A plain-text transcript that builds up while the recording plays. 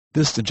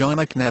This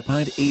Sejonic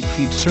Napide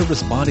 8-feet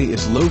service body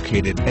is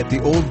located at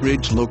the Old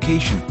Bridge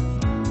location.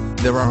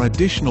 There are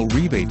additional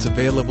rebates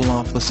available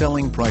off the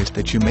selling price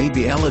that you may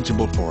be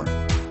eligible for.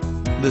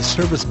 The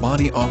service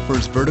body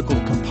offers vertical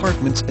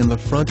compartments in the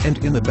front and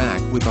in the back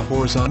with a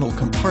horizontal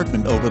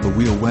compartment over the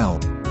wheel well.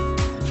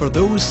 For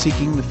those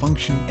seeking the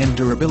function and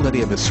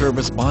durability of a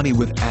service body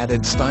with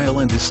added style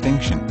and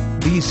distinction,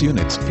 these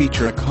units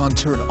feature a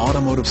contoured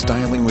automotive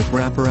styling with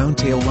wraparound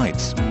tail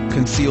lights,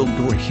 concealed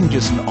door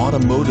hinges and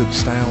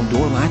automotive-style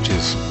door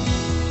latches.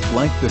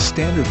 Like the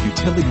standard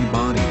utility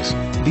bodies,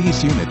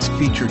 these units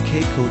feature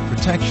K-coat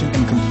protection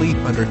and complete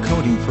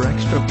undercoating for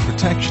extra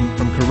protection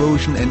from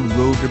corrosion and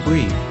road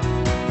debris.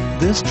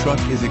 This truck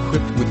is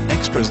equipped with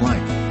extras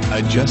like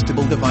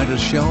adjustable divider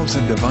shelves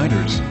and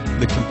dividers.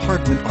 The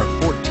compartment are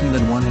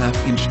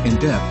 14.5 inch in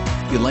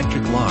depth,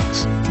 electric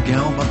locks,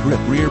 Galva grip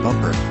rear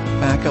bumper,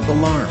 backup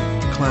alarm,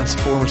 Class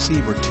 4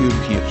 receiver tube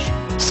hitch,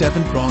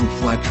 7-prong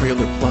flat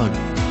trailer plug,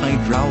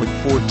 hydraulic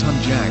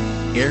 4-ton jack,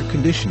 air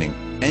conditioning,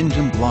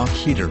 engine block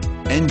heater,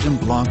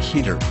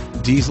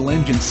 diesel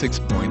engine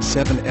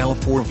 6.7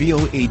 L4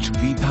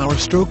 VOHV power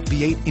stroke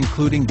V8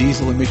 including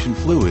diesel emission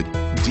fluid,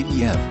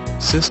 DEF,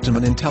 system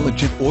and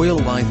intelligent oil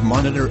life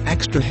monitor,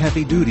 extra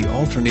heavy-duty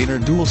alternator,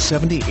 dual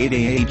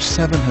 78Ah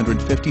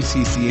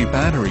 750cc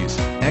batteries,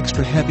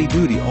 extra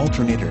heavy-duty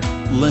alternator,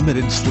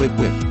 limited slip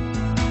width,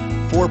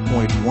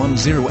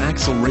 4.10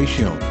 axle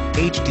ratio,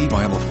 HD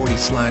vinyl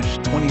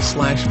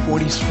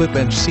 40/20/40 slip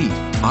edge seat,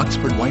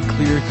 Oxford white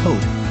clear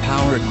coat,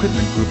 Power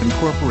Equipment Group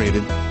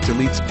Incorporated,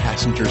 deletes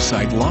passenger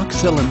side lock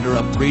cylinder,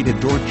 upgraded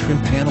door trim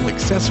panel,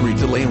 accessory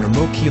delay,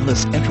 remote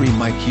keyless entry,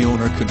 mic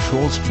owner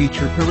controls,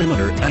 feature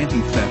perimeter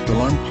anti-theft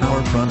alarm,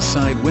 power front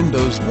side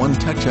windows, one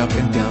touch up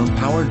and down,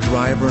 power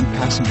driver and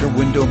passenger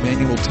window,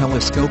 manual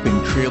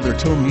telescoping trailer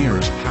tow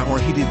mirrors, power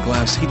heated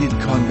glass, heated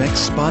convex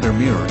spotter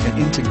mirror and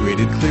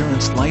integrated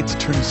clearance lights,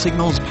 turn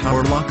signals,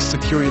 power lock,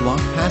 security lock,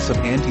 passive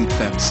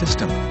anti-theft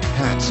system,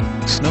 PATS,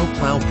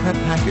 snowplow prep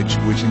package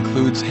which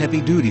includes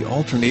heavy-duty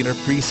alternator,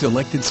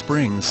 pre-selected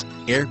springs,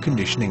 air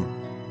conditioning.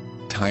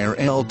 Tire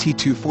LT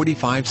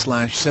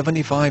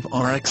 245/75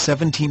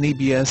 RX17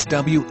 ABS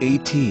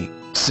WAT,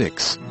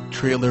 6,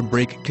 trailer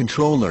brake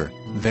controller,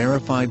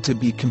 verified to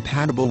be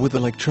compatible with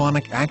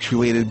electronic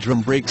actuated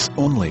drum brakes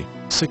only,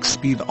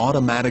 6-speed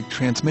automatic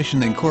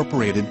transmission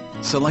incorporated,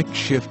 select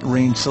shift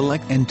range,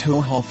 select and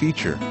tow haul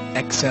feature,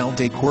 XL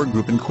Decor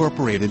Group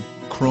Incorporated,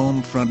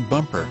 chrome front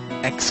bumper,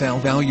 XL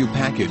value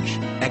package,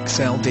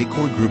 XL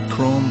Decor Group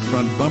chrome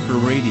front bumper,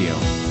 radio,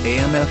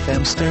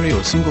 AM/FM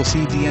stereo, single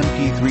CD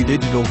MP3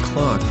 digital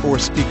clock, 4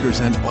 speakers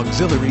and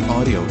auxiliary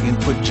audio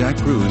input jack,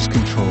 cruise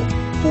control,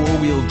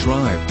 4-wheel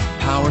drive,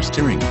 power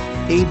steering,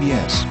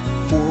 ABS,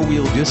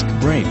 4-wheel disc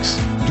brakes,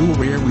 dual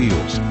rear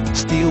wheels,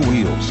 steel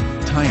wheels,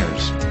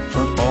 tires,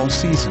 front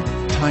all-season,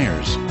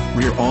 tires,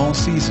 rear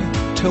all-season,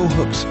 tow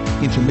hooks,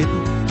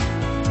 intermittent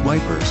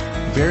wipers,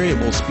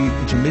 variable speed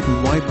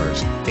intermittent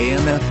wipers,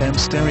 AM/FM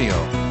stereo,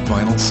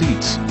 vinyl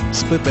seats,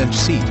 split bench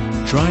seat,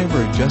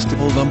 driver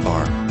adjustable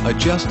lumbar,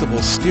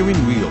 adjustable steering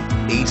wheel,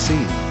 AC,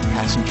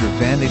 passenger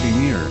vanity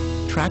mirror,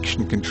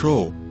 traction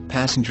control,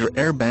 passenger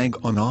airbag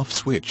on-off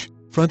switch,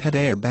 front head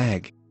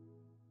airbag,